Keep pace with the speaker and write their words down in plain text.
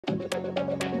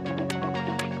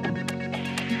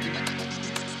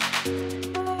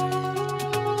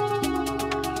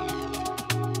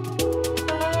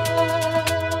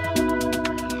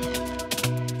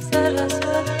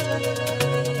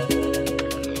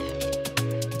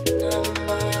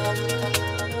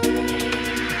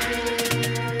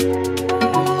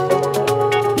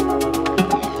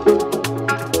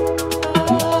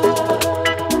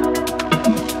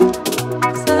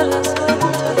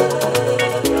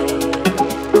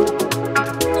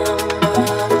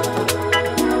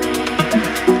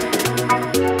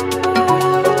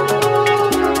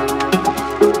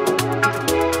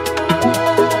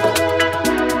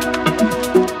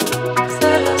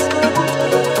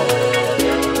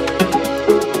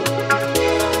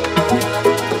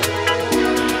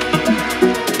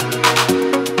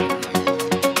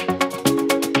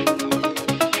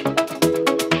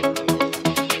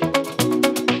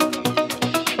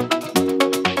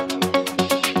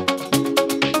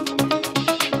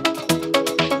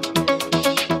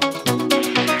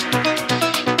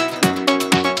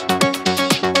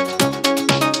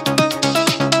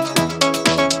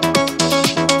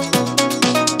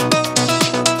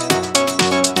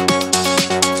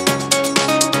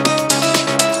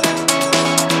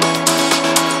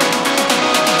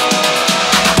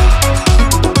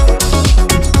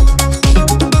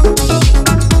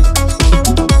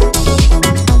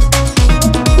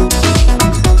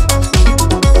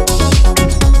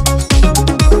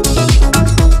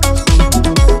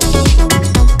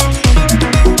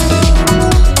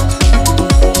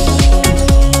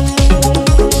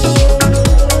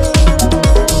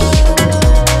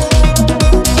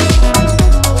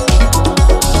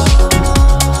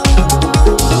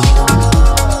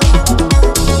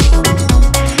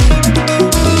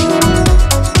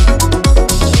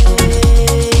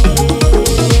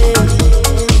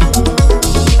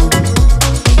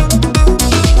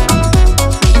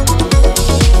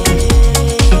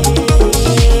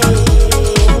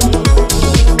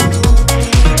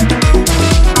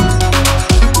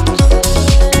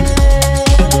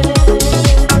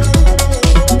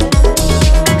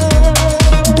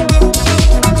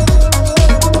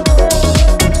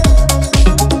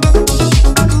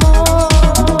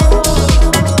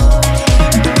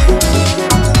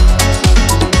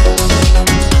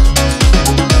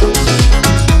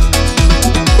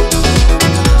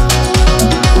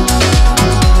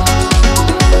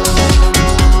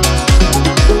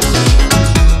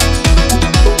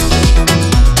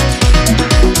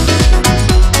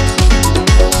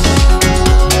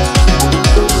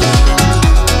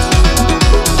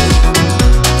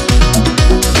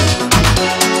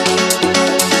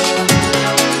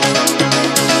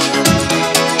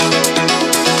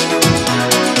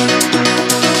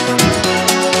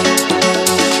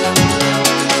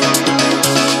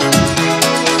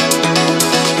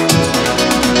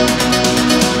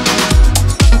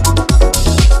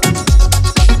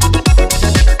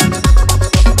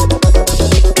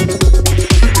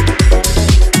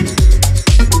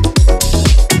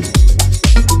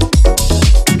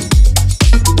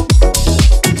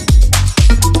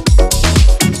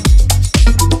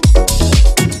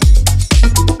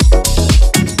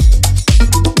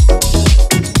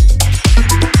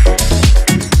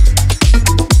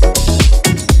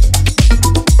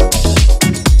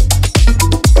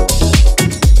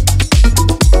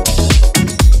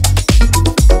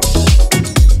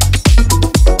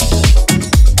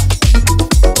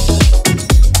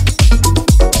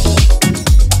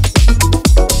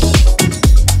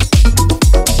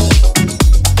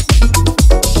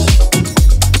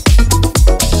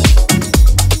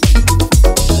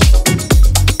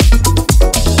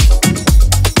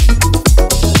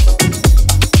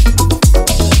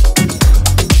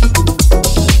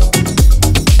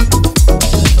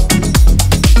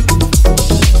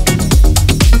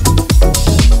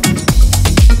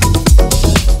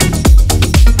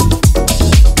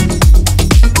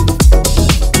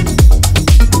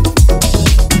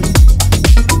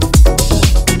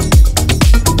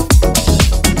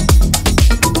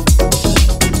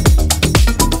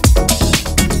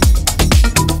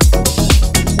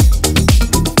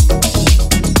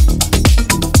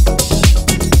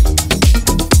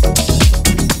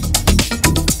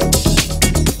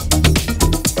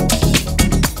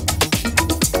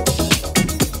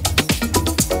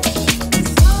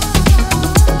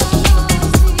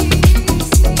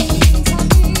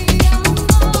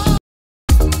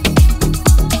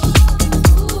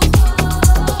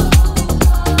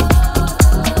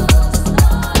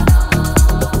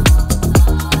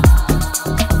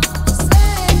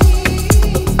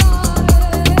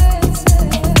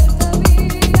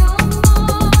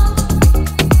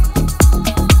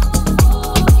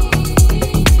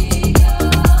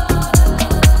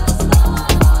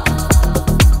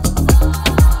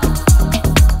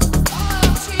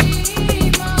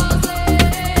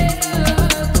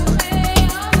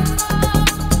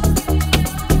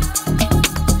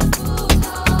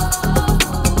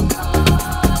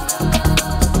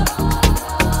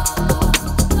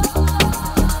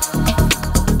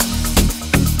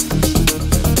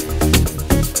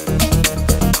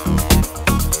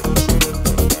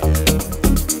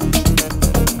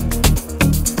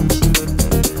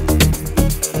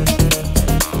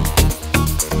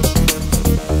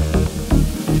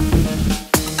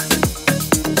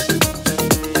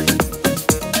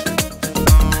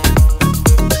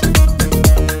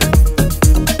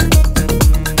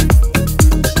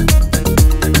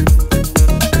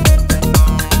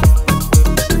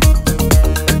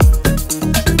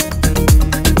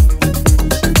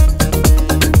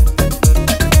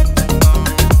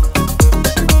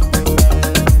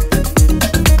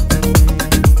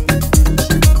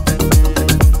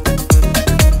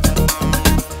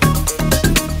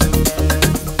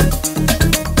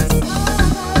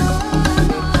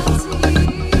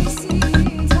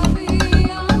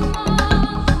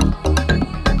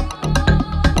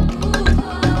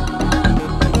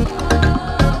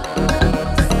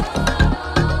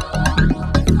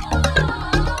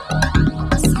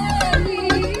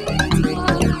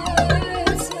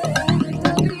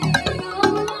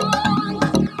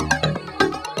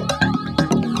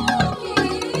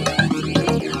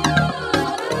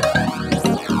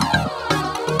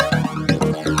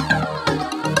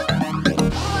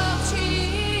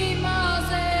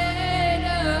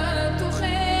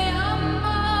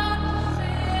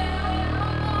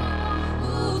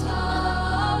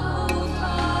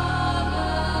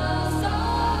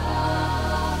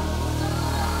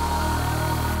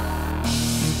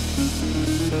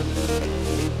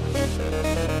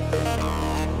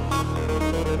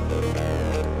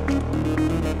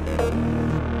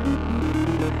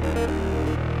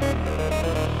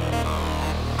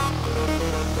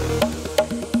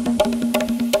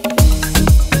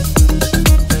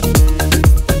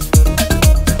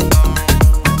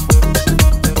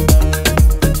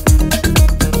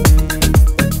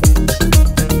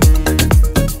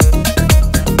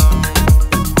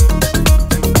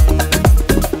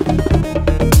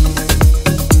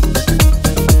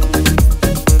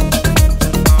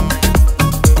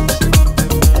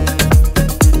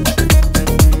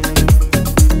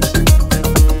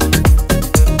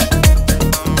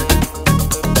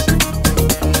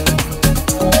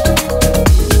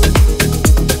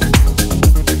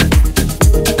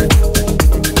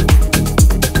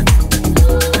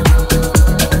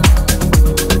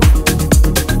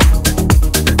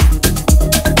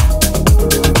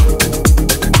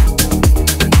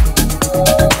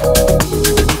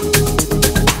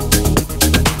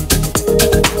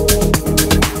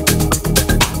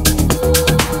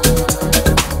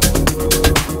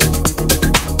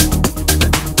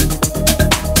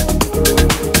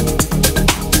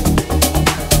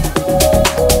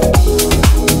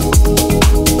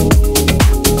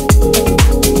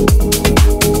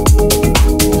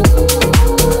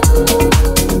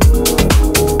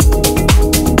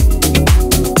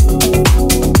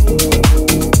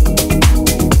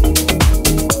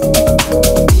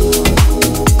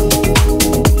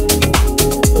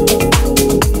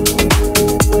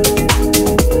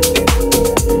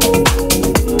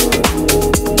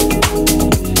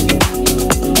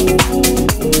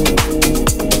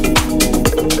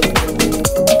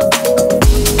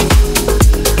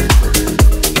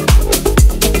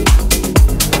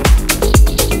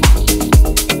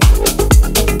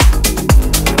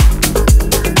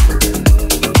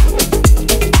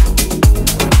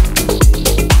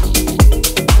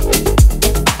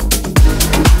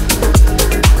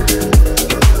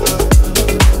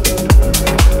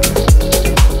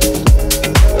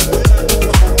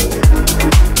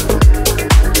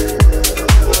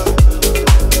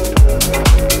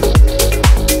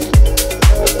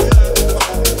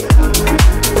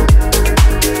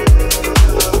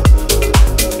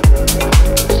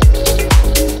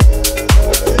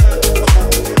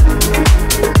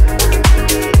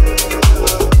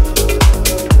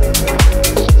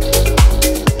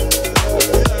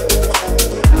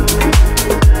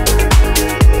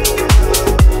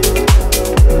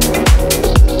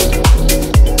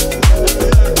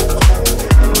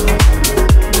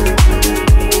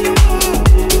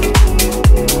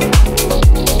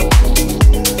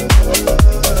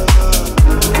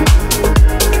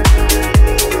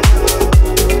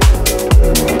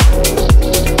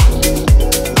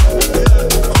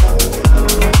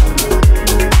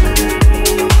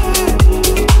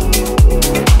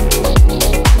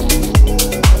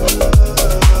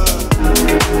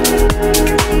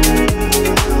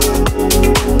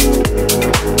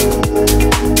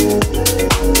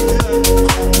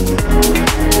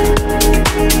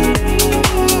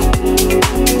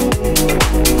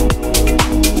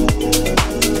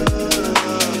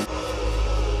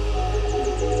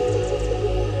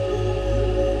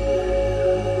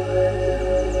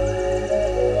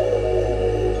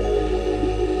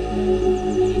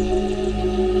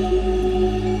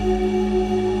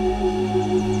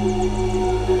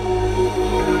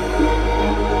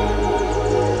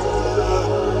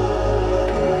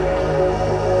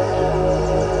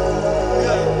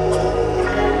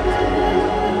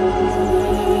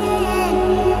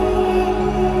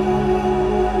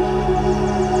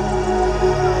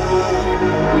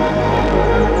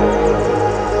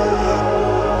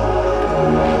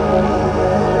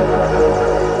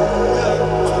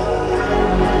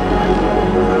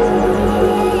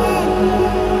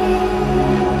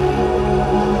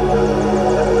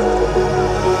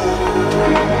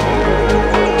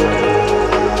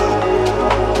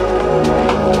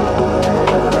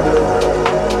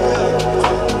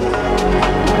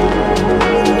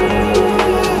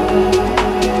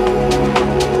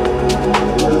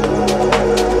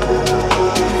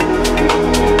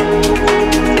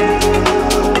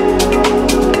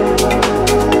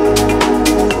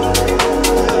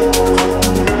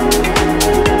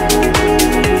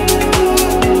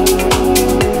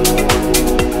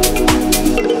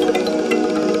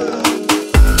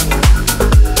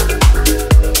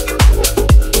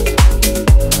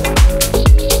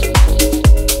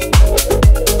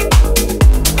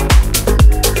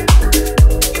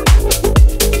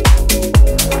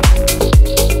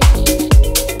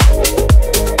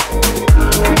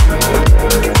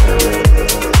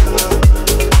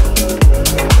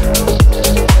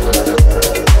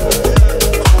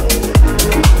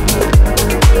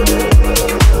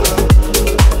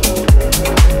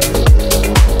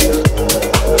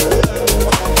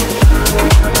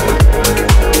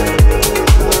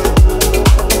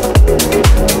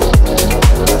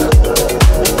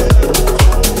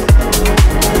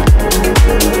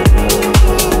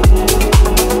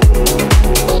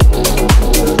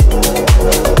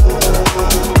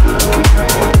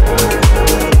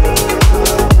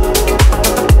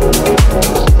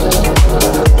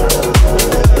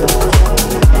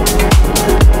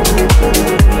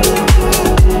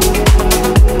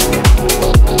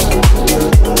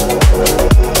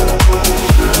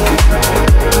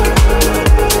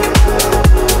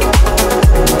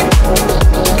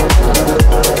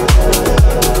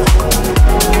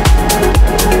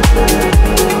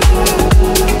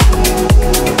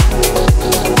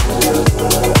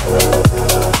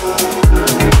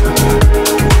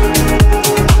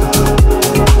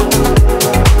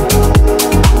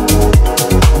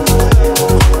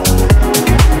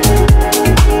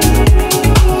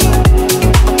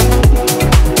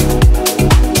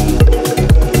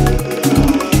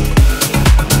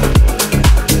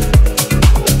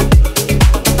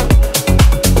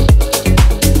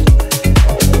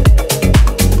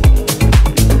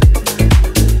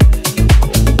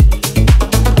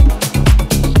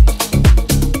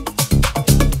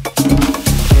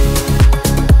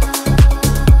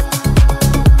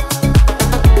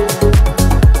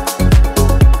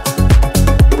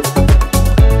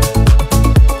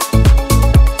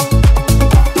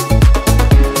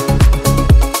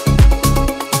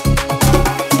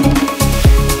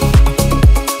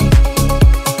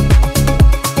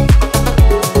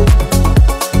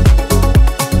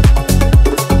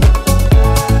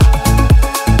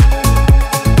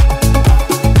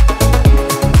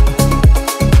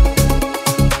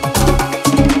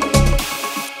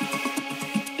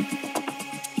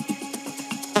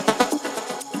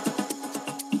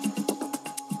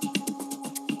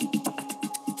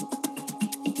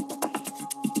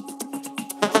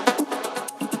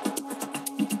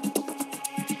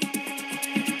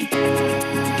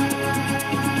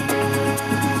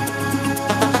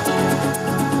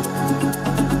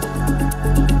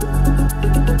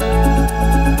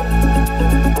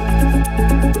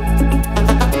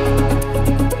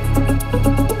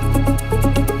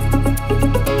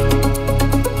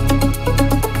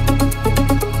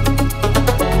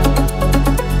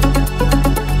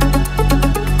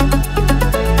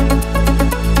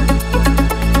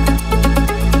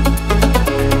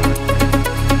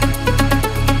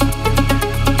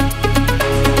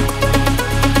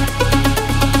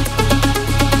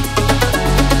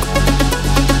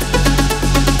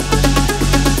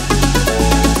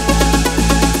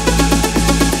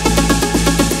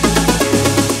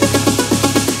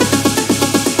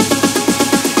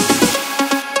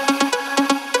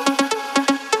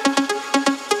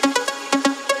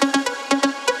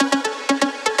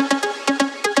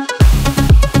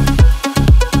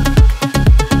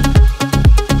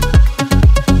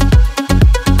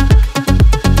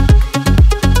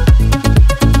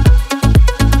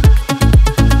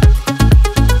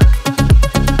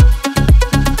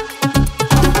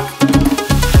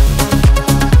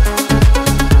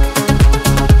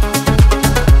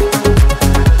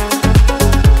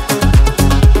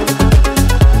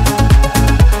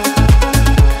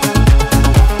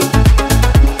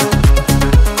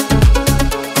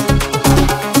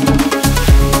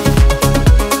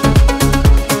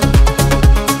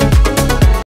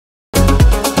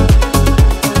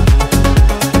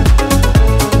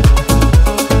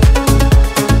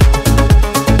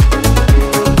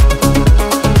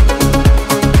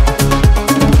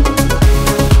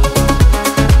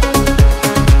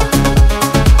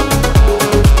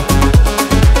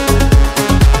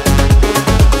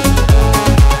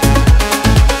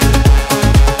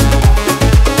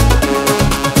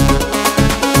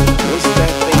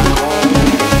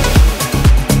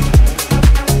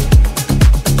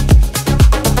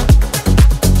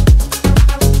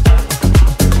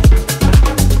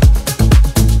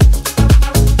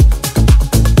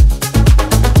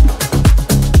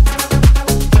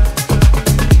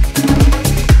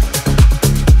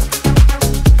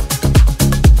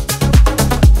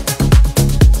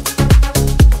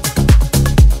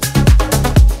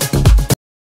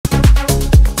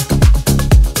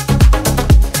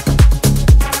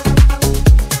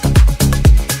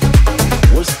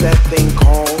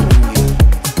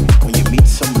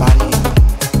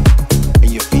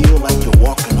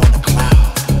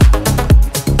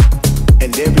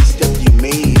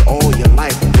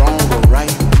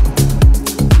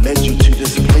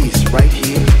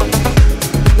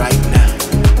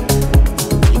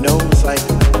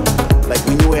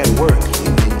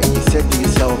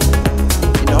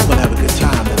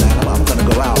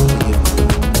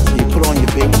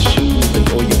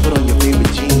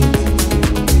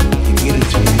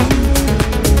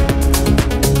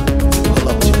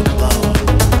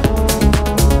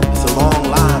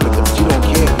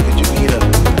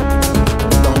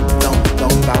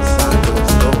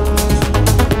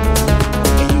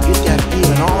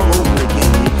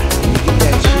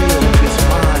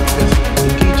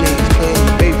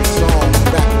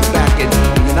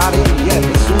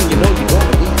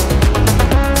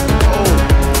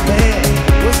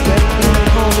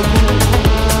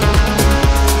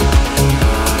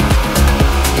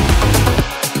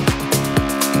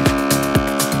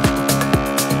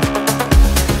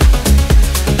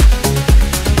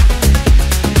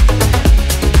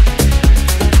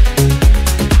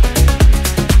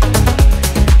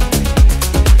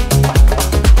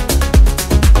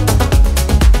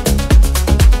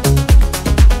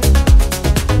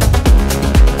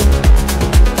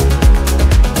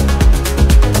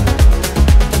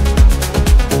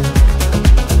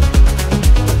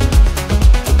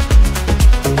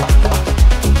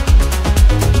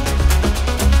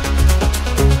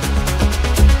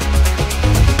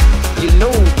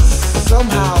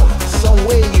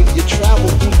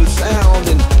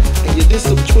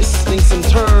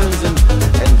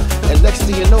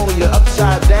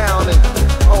upside down and,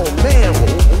 oh man,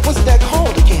 what's that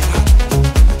called again?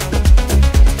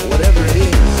 Whatever it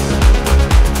is,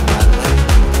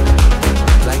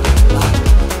 I like it a lot.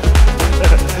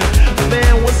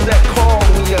 Man, what's that called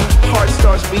when your heart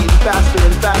starts beating faster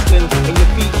and faster and your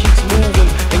feet keeps moving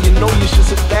and you know you should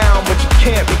sit down but you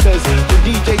can't because the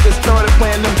DJ just started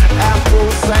playing them Afro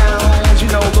sounds, you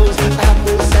know those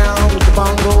Afro sounds with the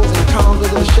bongos and congas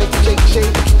and the shake, shake,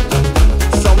 shake.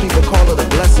 Some people call it a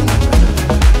blessing.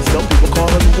 Some people call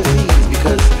it a disease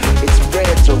because it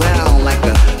spreads around like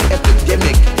an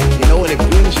epidemic, you know, and it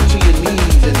brings you to your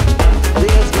knees. And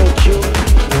there's no cure,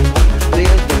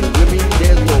 there's no remedy,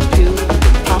 there's no pill you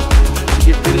can pop to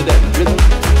get rid of that rhythm,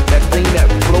 that thing that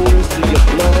flows through your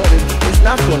blood. And it's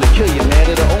not going to kill you,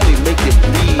 man. It'll only make you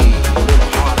breathe a little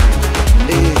harder,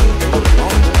 live a little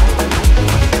longer.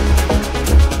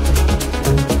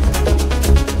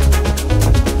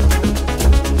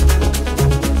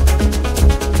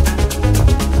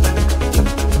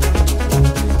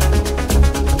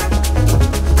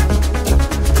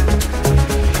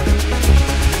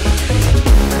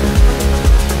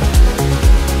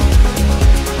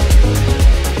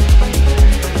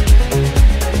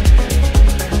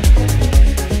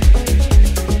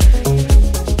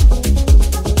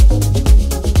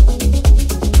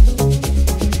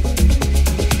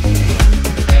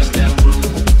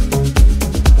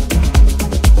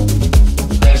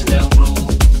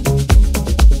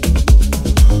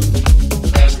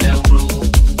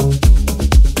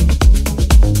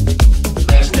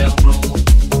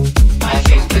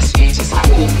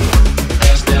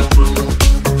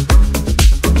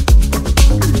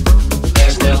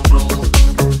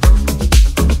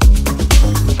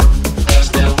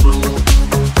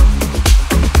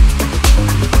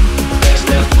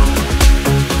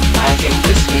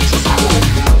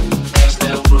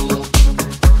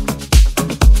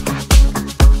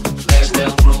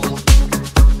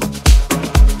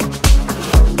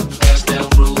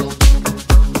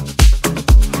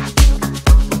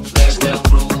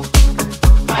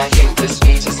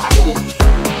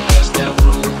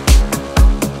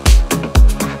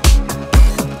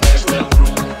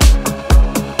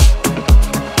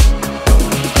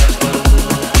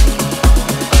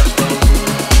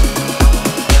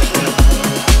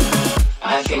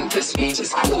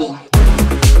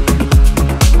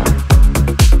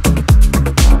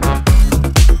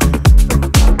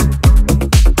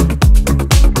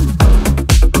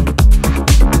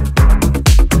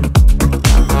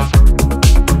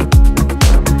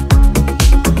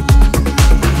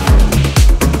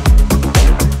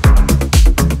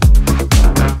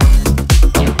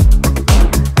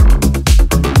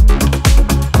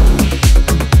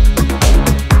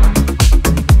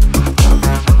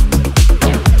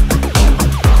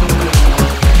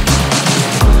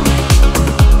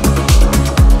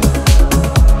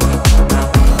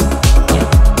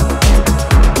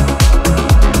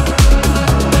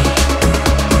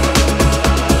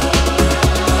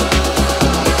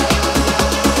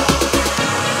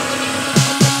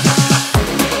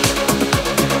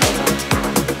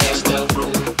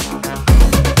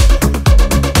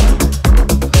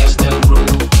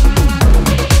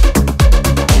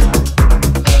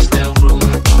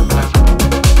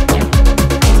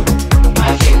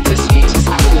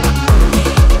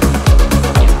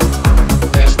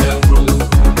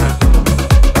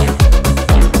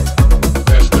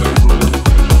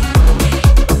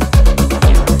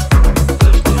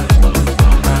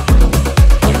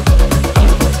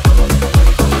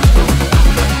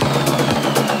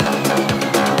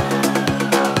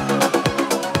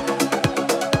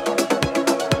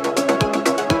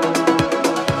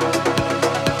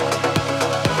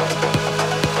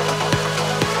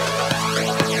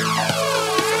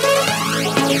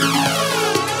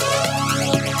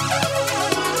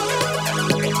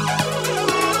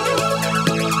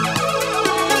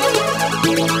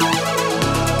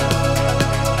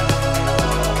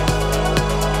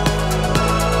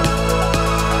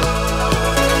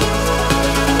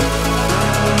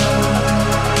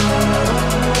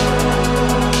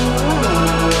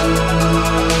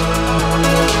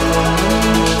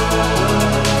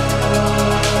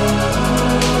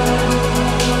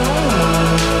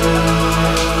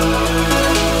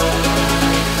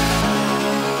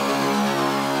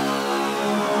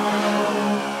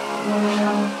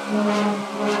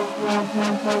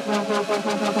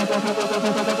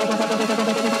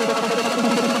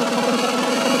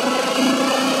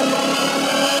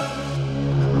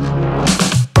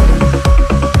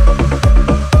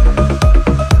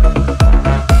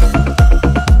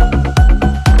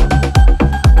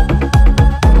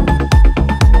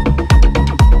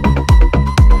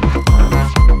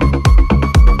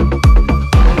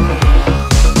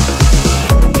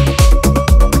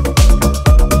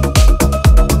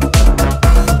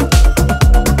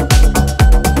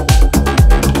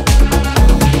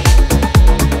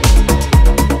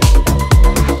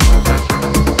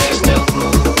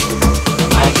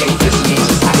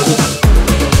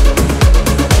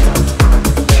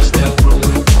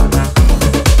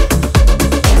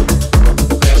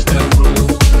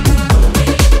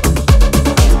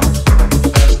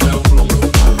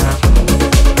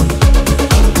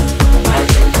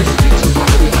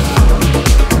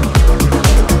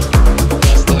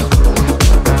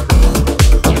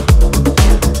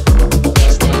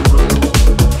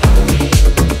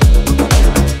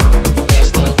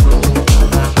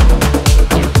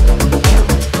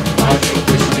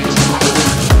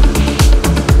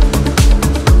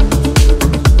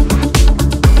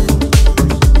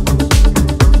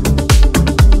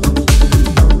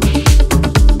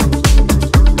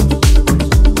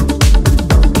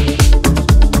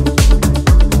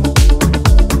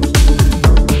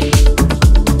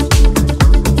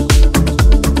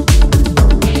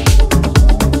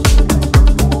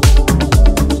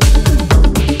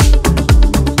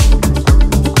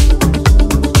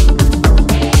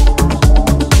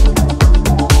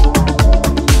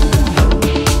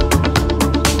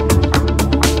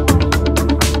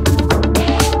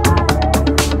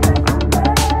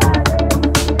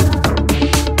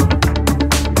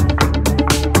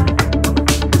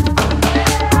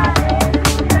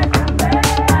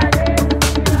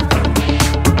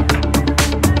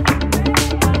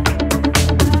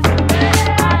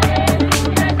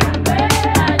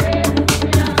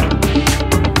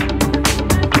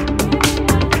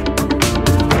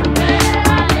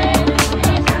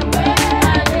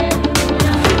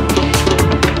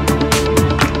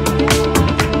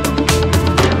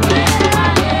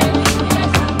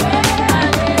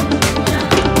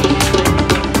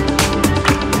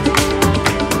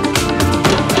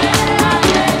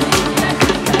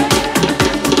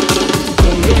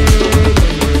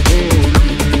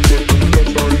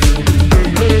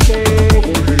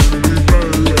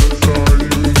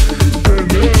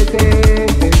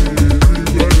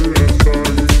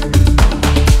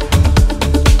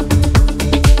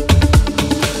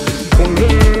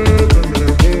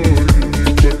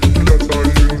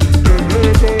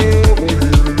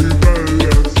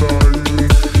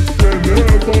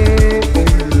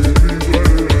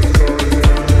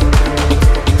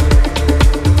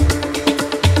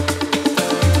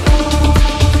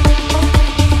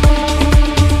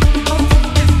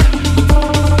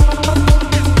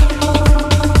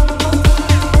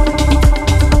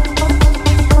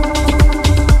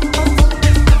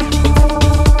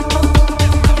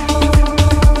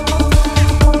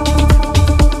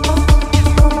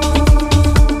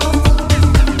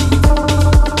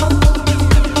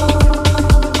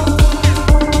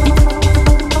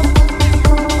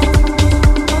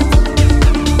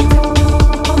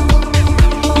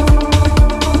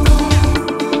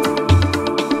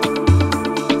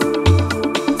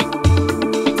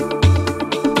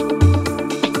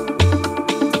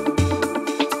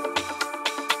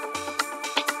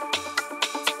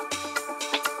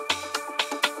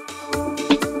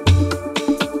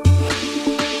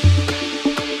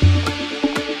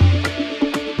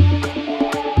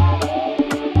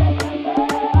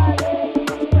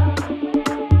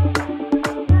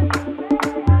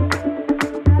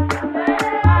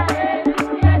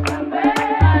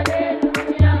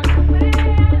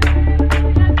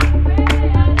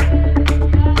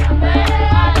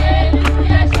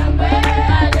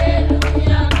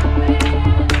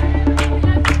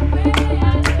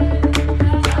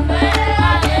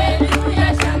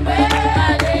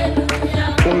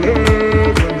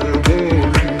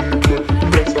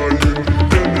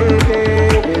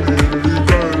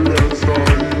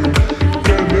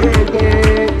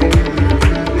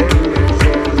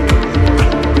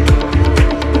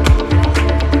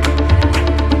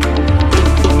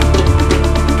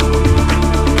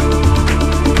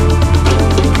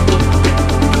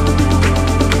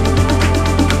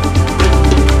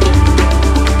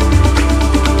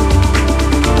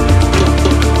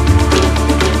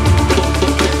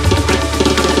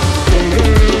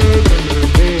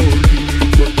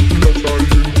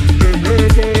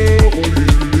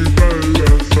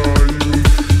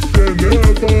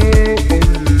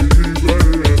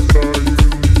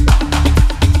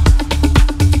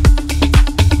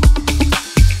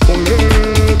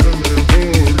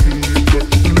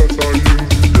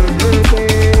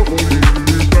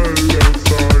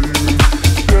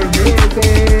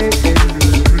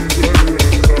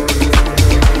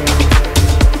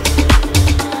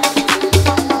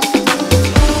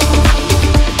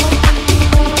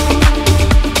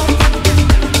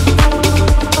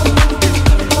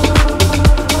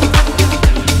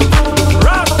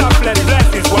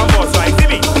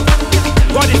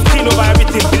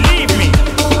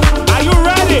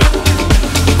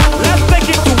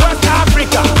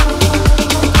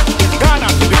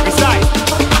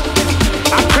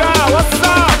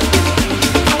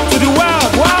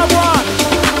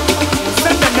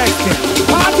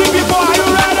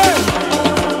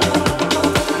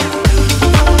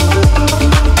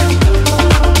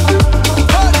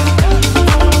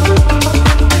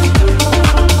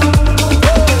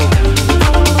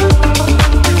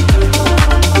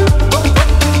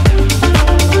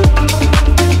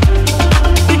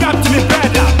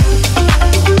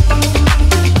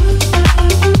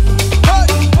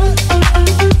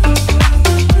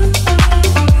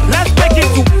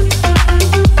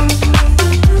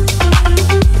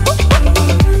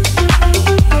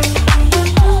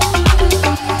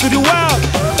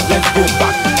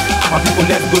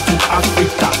 people, let's go to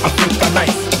Africa, Africa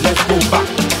nice, let's go back.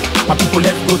 My people,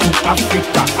 let's go to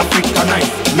Africa, Africa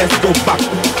nice, let's go back.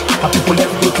 My people,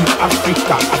 let's go to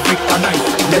Africa, Africa nice,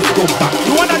 let's go back.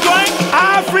 You wanna join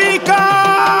Africa?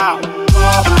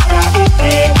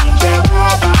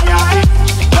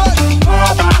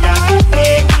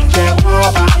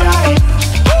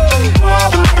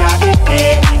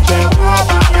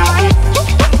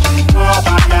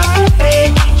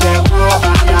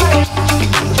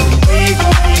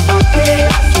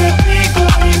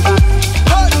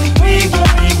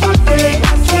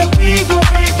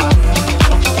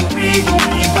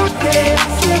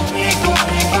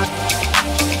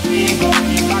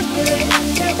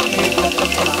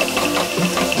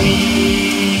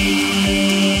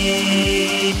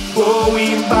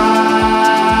 Going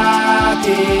back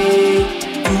to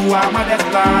our mother's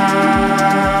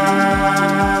land.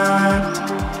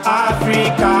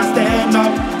 Africa stand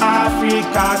up,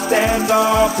 Africa stand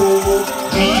up. Oh,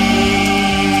 we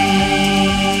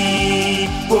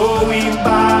going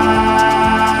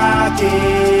back to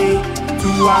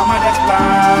our mother's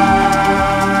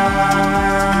land.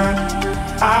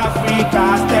 Africa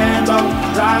stand up,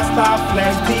 Rasta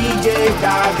flex, DJ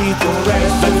Daddy to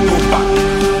rest. Let's go back.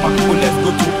 My people, let's go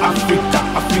to Africa,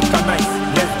 Africa nice,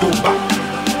 let's go back.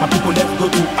 My people, let's go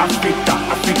to Africa,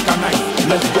 Africa nice,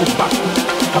 let's go back.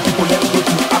 My people, let's go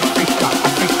to Africa,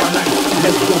 Africa nice,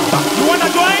 let's go back. You wanna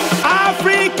join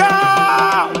Africa?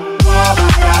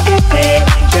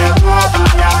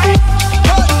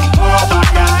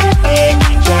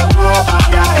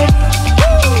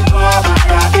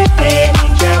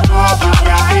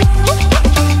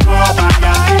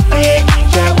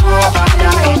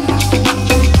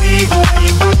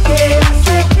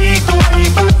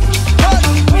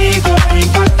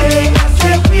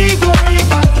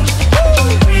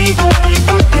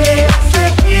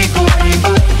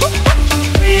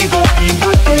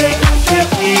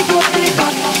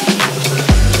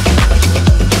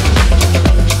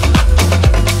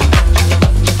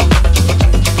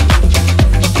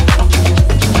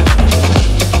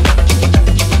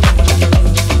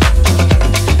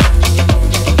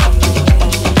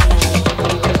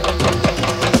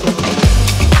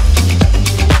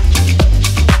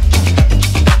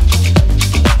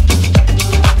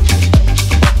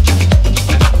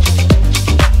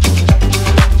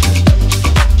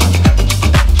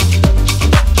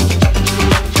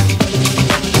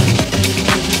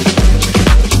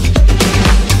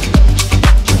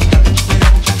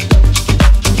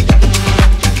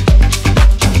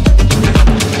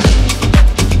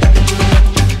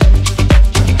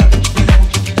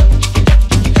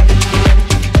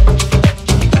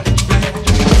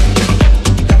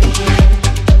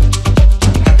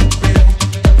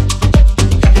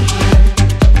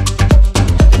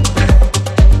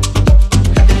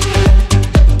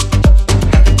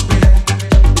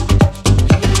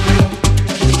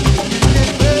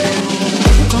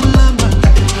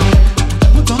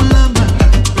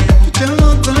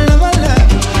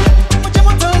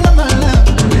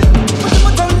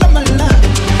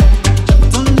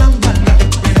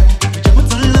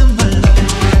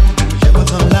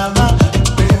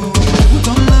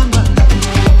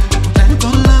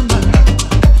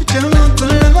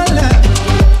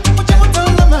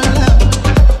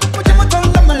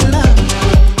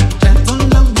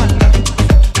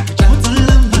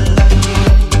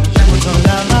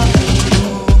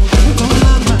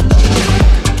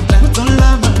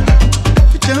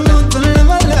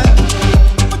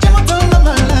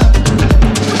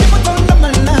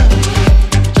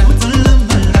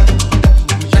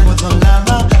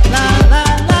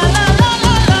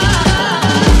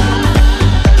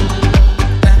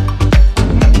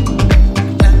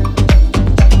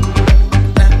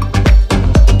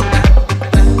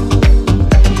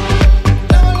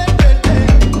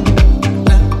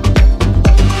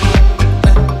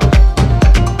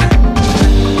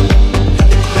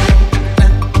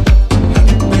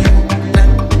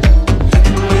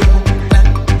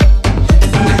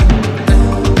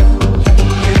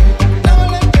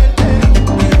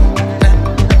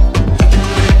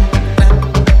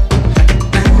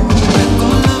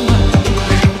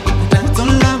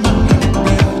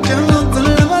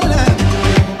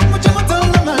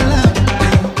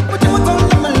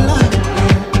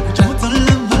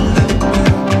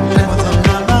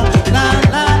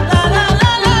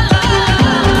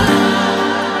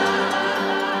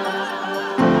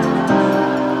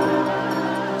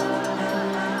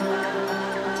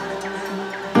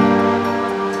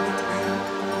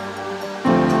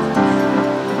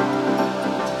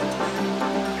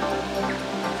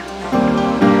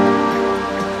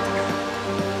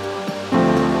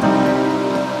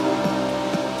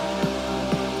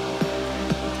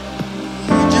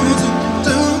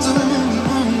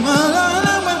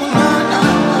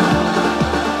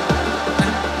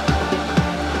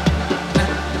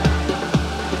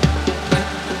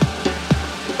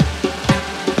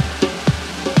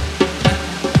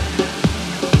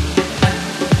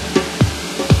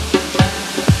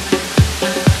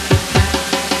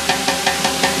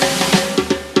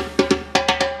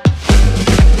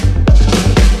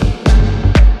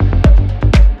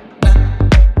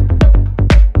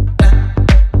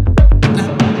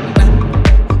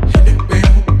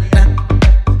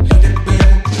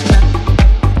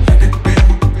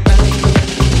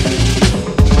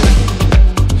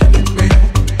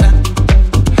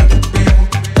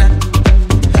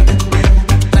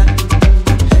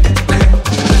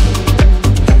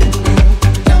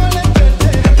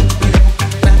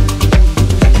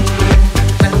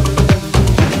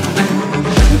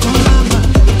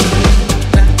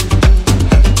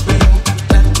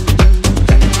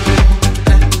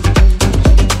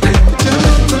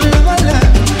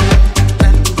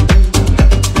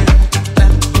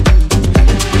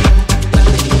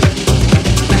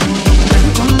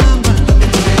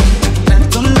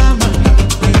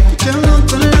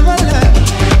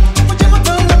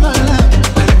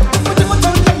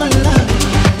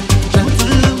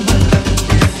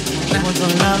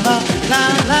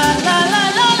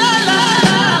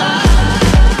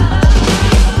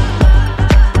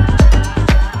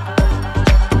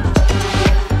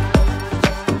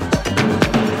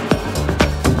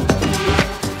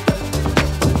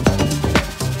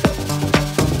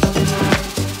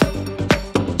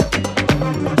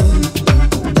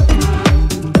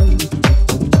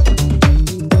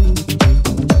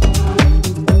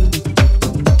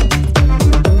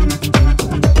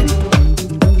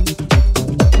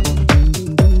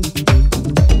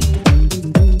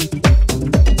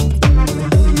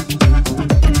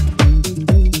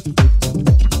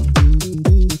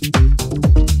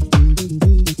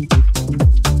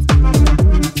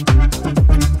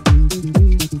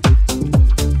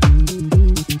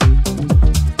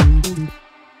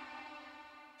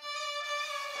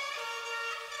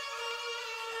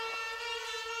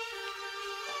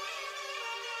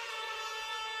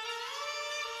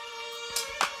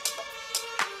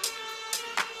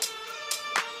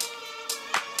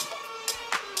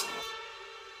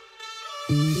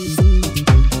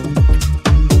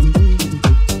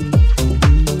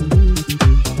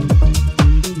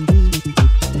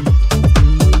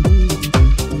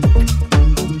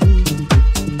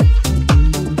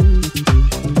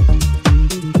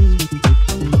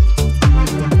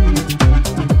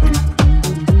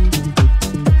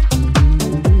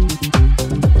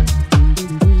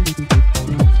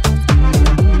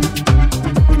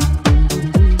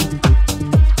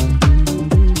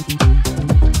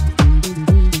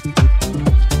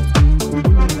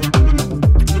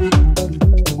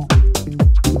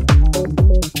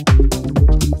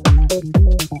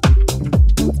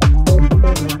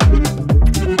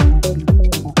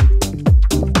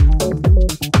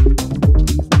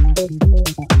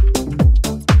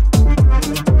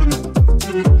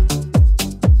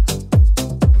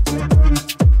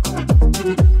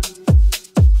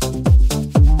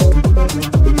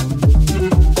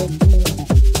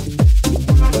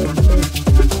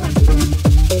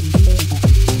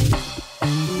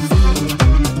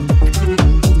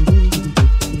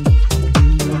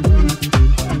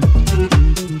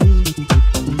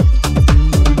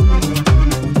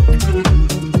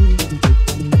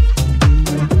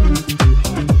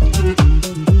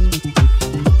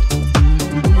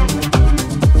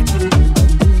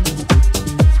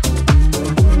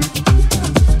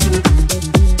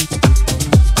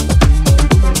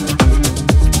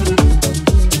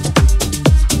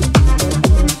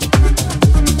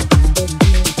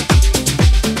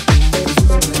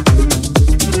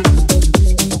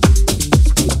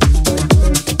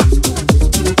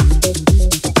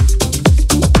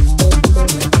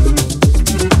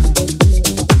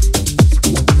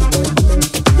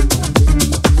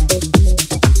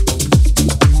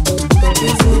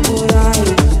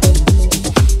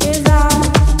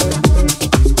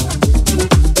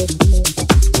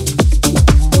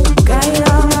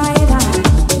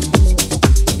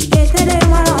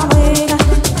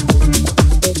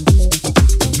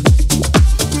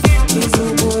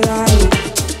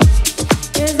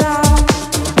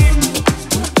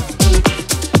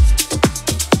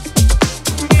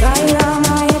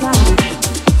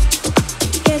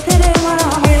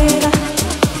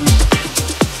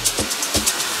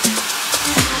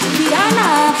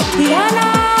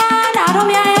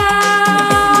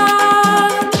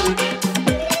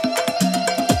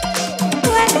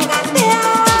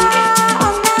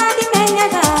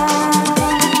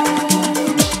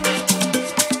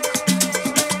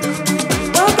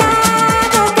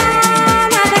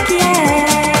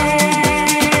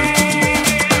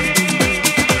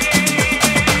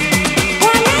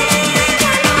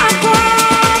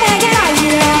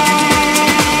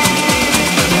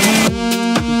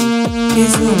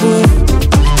 Is the boy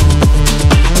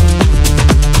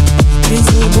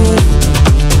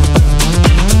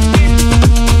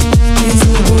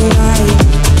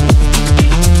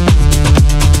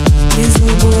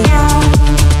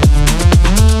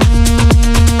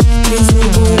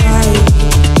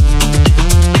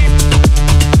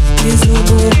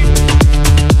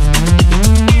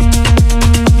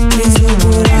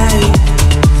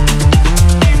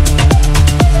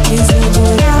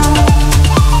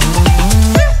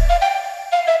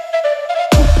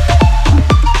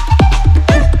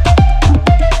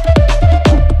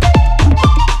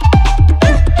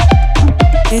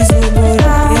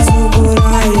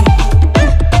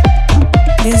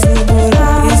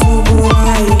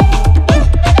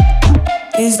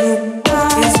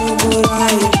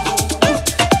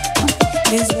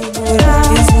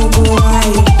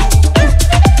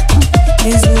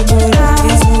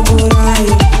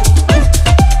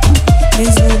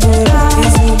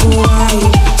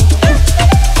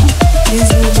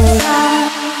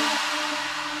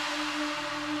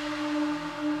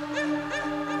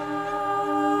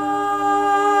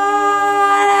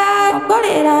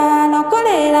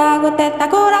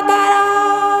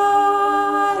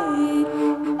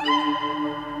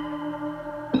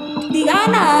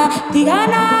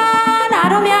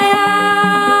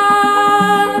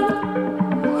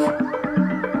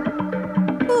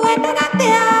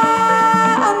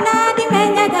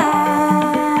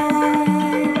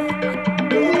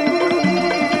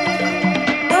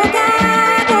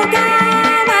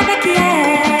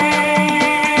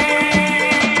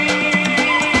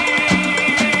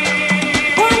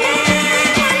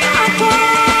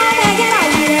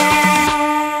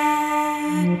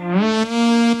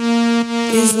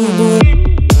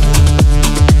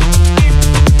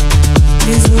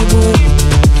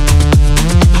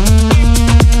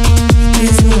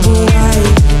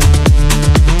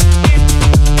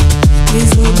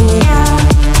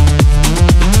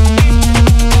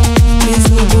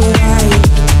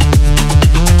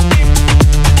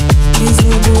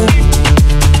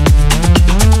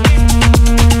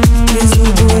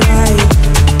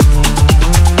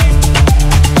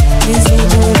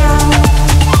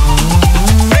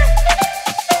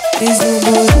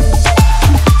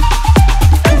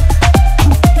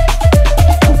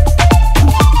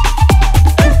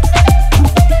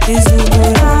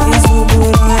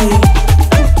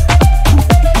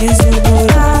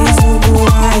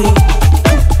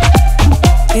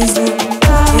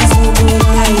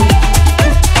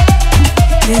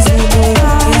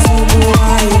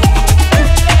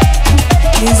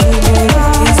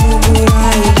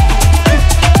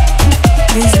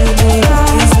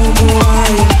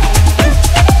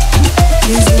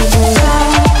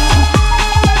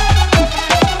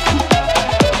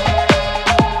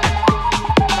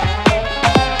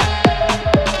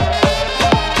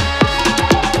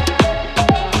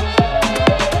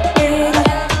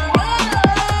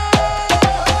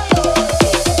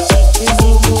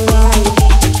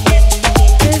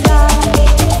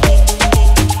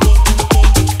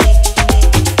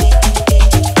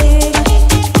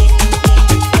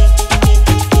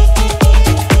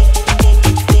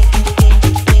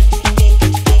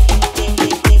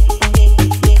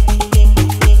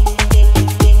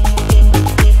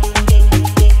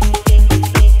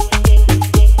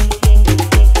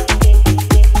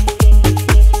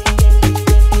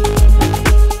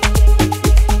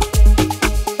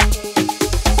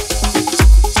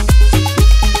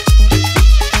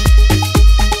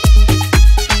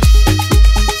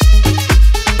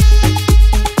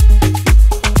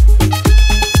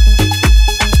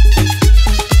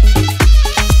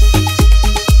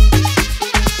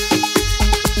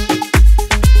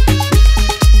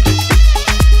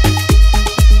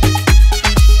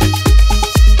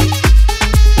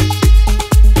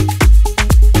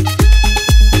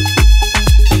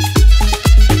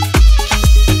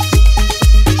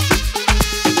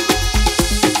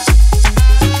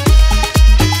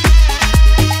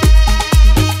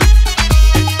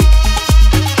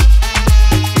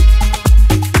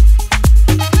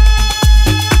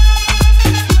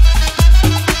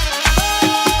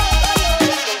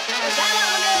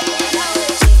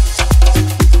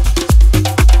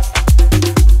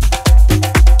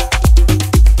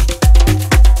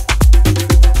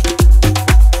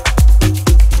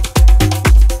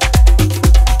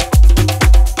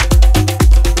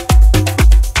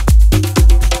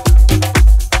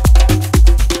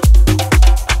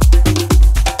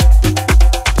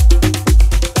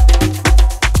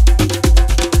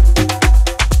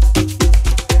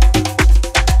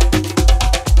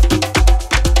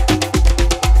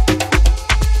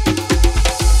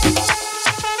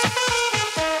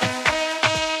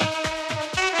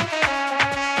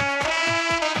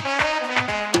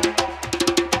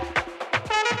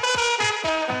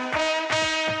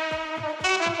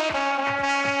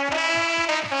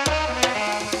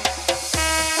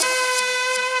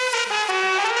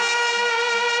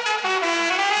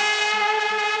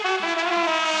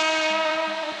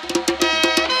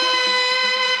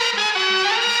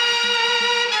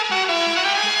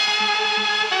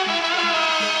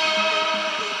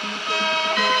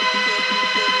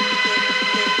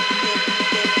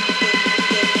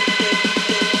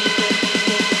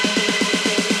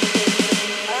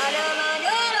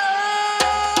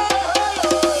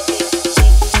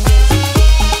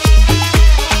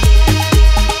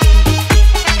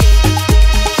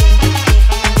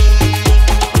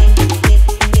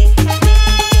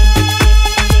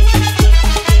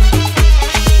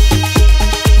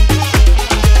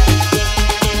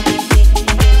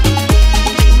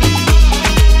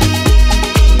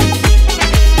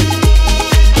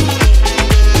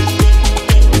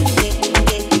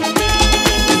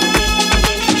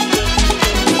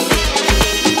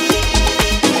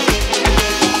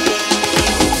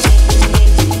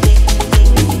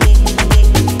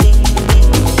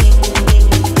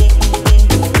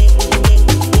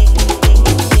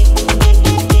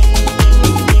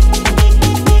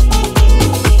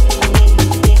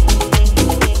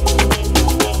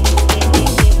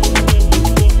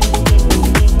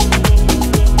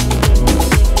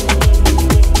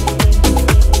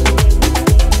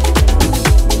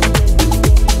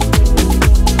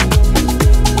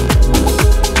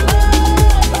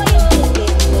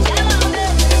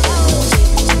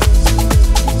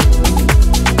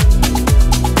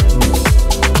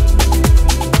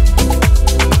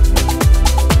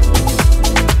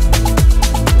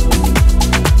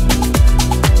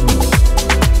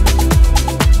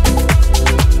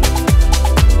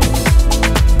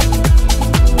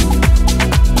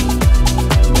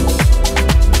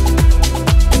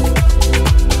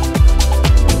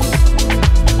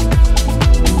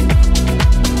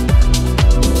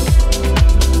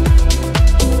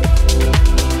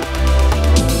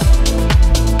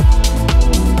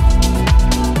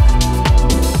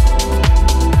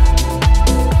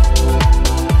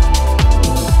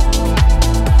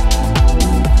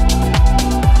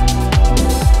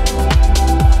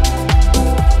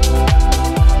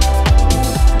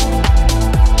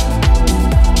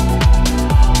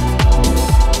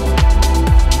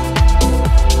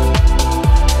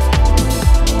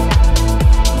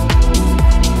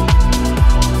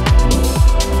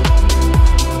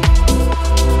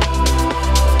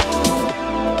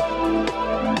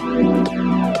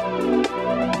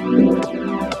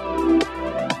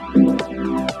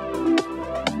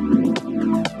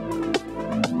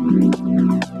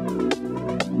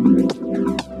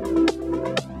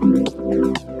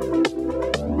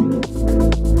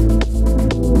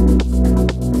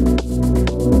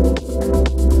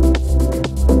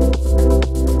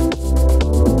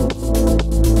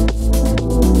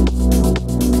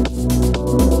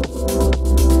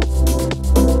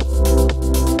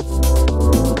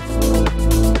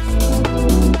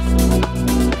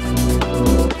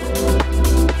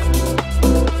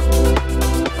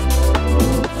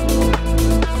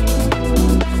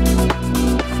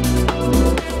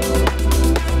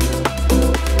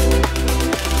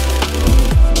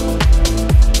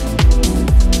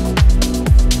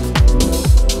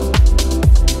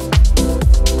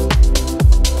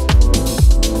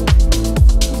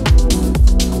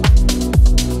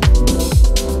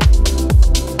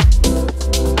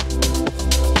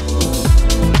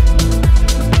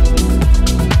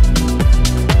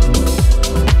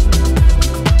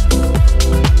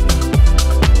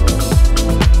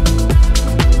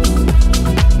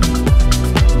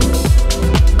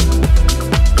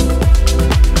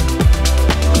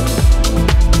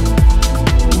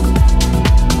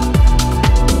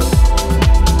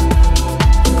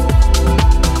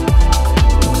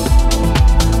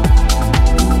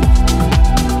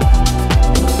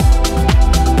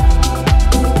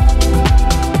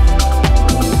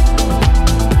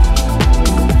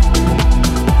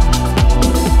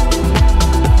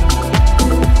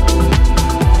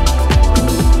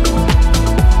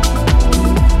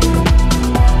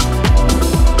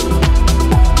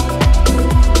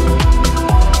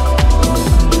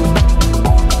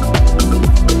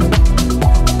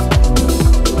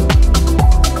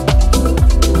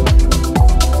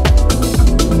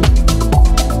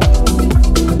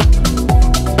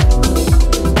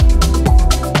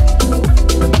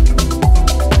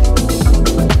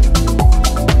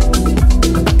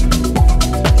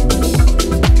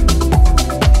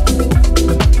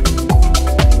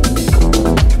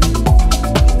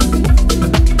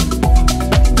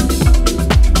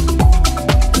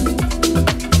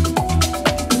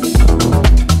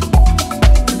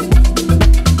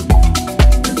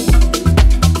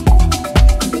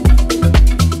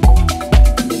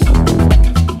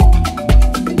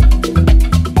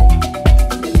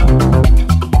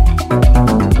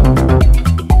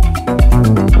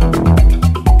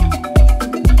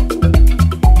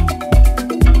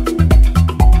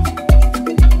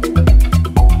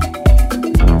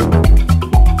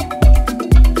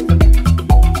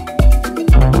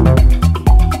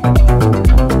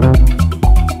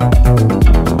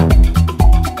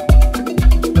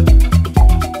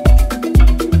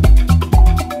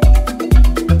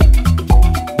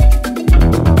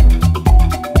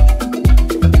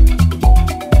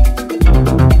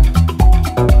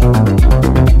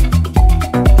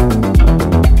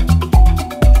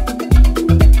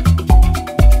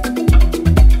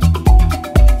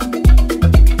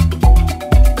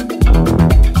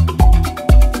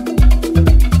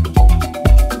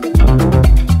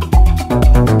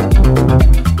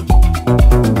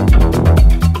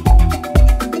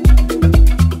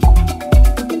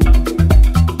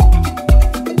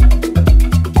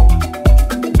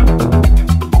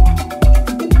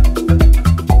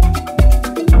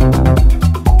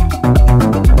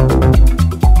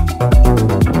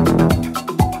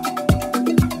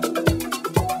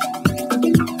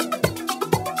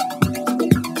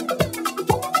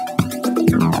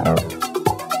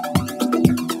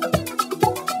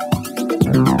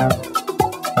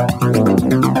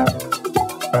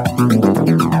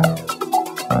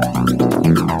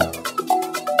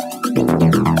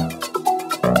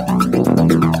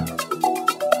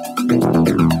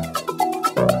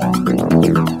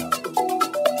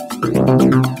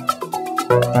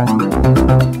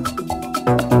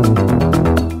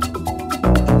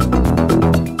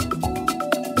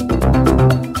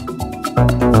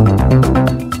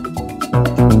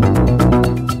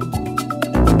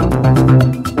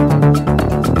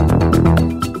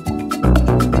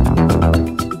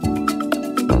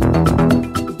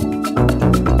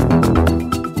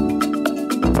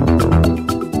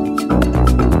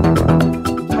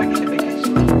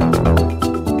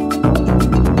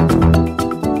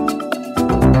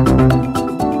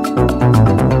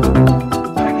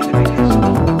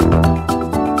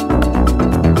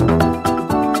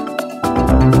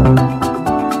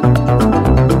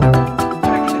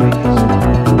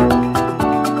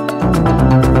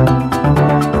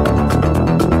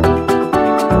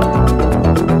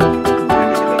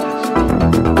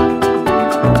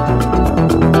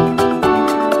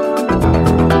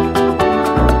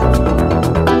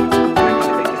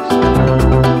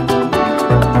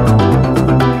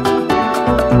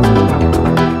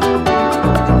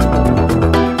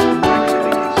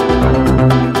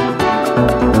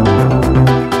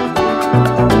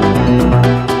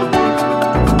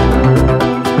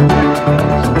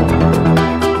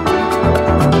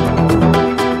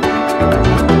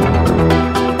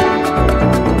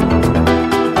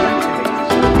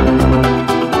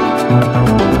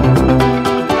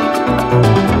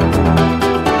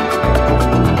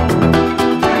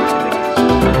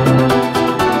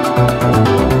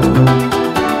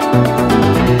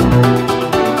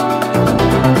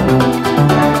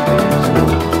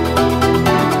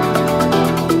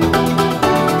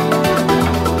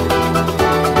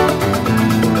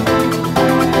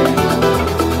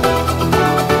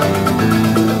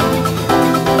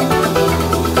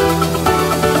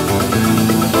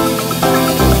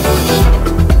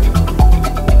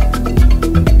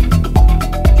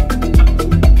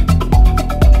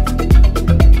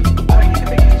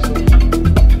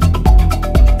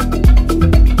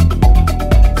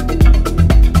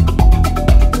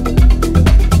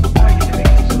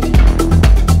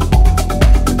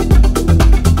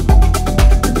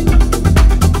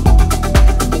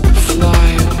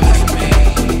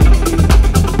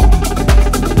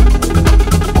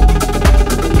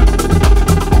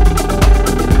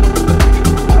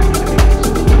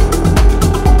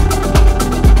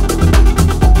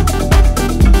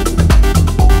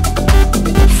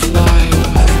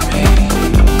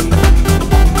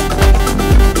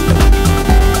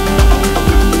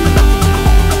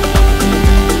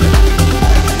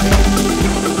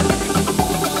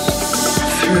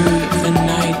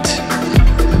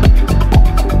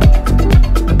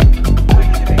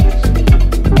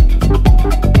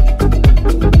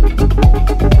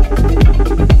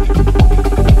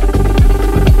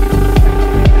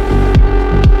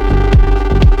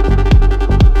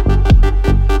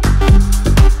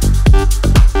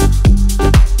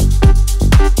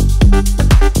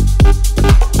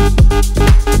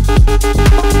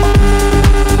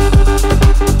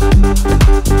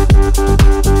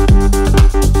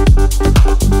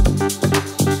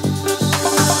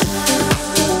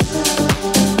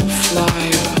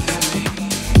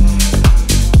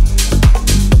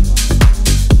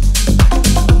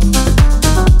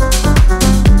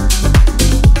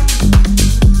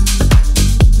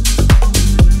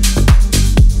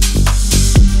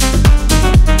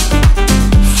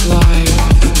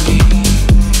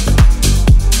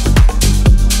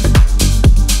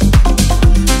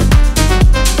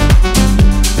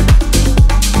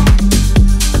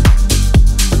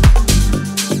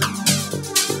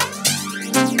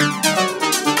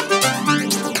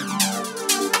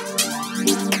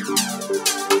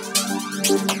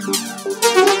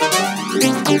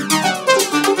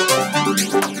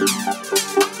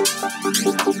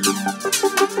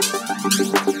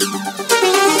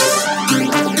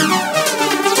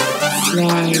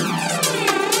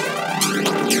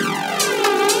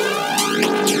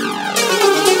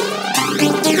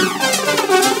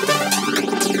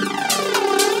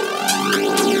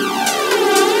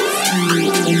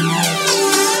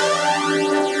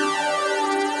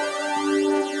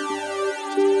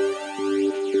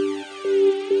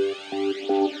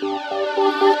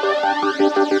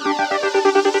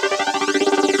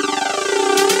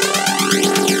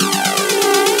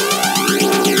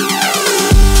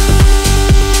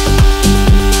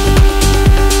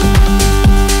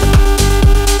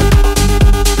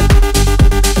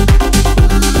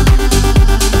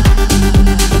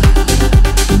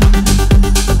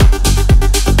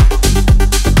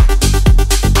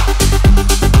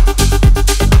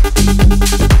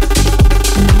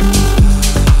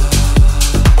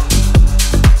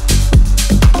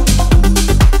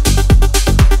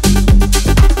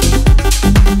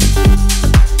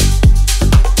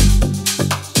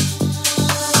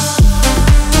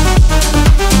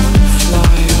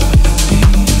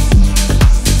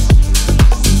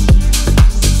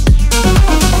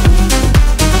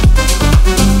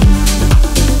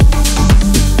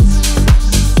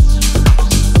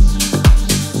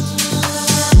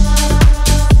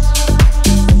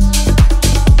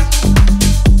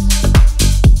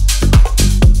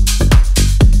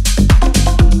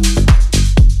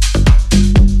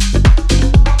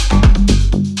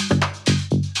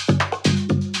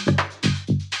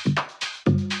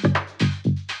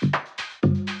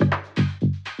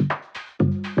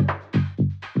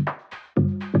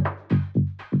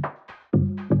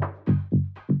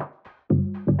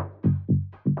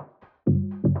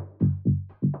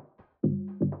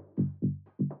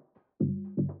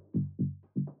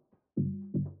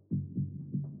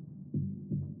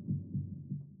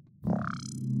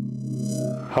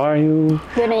How are you?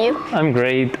 Good, and you? I'm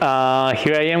great.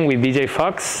 Here I am with DJ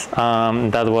Fox.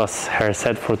 That was her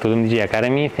set for Tulum DJ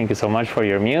Academy. Thank you so much for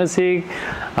your music.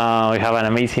 We have an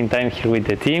amazing time here with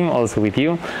the team, also with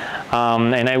you.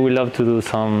 And I would love to do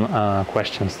some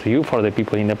questions to you for the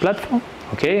people in the platform,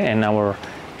 okay, and our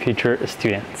future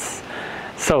students.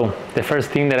 So the first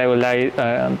thing that I would like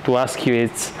to ask you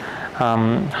is,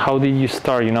 how did you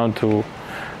start,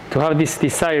 to have this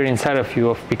desire inside of you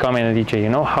of becoming a DJ,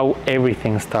 how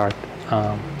everything started,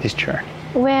 this journey?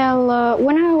 Well,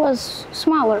 when I was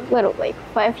smaller, little, like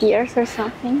 5 years or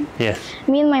something. Yes.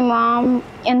 Me and my mom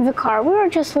in the car, we were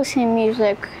just listening to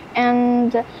music.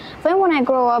 And then when I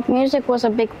grew up, music was a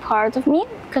big part of me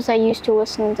because I used to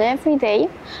listen to it every day.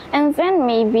 And then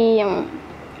maybe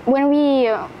when we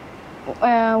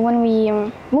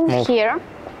moved here,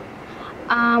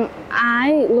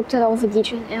 I looked at all the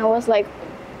DJs and I was like,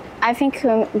 I think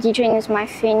DJing is my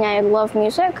thing. I love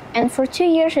music, and for 2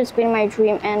 years it's been my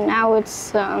dream, and now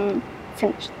it's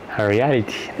finished. A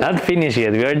reality. Not finished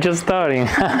yet, we are just starting.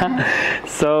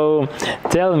 So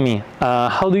tell me,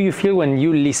 how do you feel when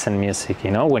you listen music,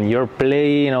 when you're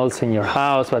playing also in your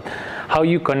house, but how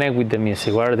you connect with the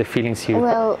music? What are the feelings you have?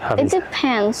 Well, it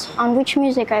depends on which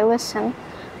music I listen,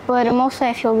 but mostly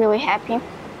I feel really happy.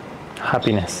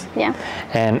 Happiness. Yeah.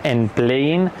 And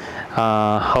playing,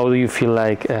 how do you feel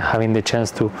like having the chance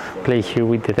to play here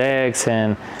with the decks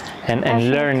and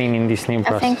learning in this new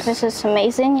process? I think this is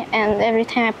amazing, and every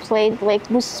time I play, it like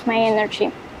boosts my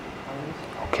energy.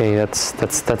 Okay,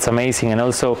 that's amazing, and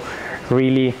also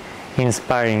really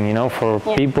inspiring, for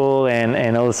people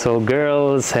and also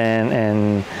girls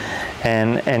and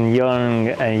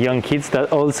young kids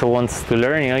that also wants to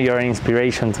learn. You're an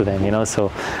inspiration to them.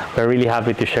 So we're really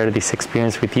happy to share this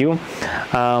experience with you.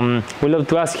 We'd love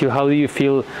to ask you, how do you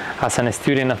feel as a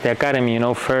student of the academy?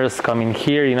 First coming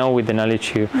here, with the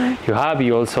knowledge you have.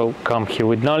 You also come here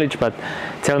with knowledge, but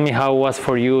tell me how it was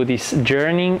for you this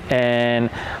journey, and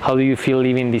how do you feel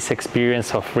living this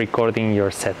experience of recording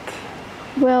your set?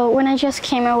 Well, when I just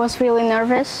came, I was really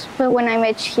nervous, but when I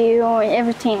met you,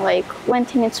 everything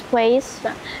went in its place.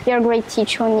 You're a great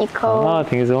teacher, Nico. Oh,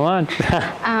 thank you so much.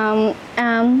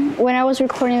 When I was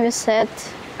recording the set,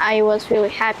 I was really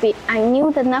happy. I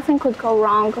knew that nothing could go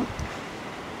wrong.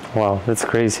 Wow, that's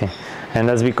crazy. And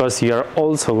that's because you're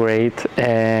also great,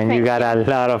 and you got a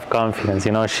lot of confidence.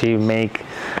 She make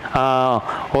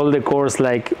all the course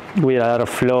with a lot of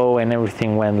flow, and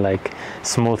everything went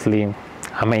smoothly.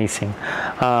 Amazing.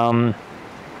 The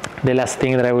last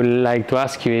thing that I would like to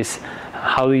ask you is,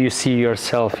 how do you see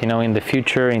yourself, in the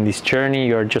future, in this journey?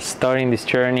 You're just starting this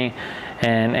journey,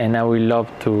 and I would love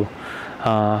to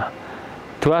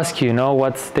ask you,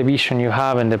 what's the vision you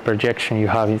have and the projection you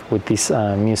have with this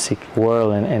music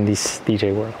world and this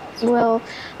DJ world? Well,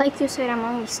 like you said, I'm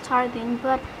only starting,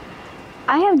 but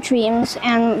I have dreams,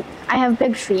 and I have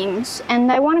big dreams,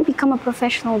 and I want to become a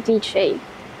professional DJ.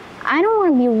 I don't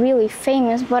want to be really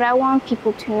famous, but I want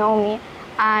people to know me.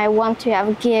 I want to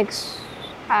have gigs.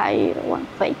 I want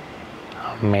to play.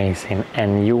 Amazing,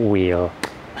 and you will.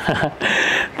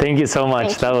 Thank you so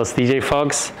much. That was DJ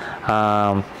Fox.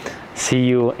 See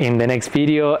you in the next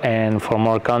video, and for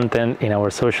more content in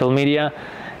our social media.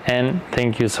 And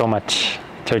thank you so much.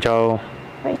 Ciao, ciao.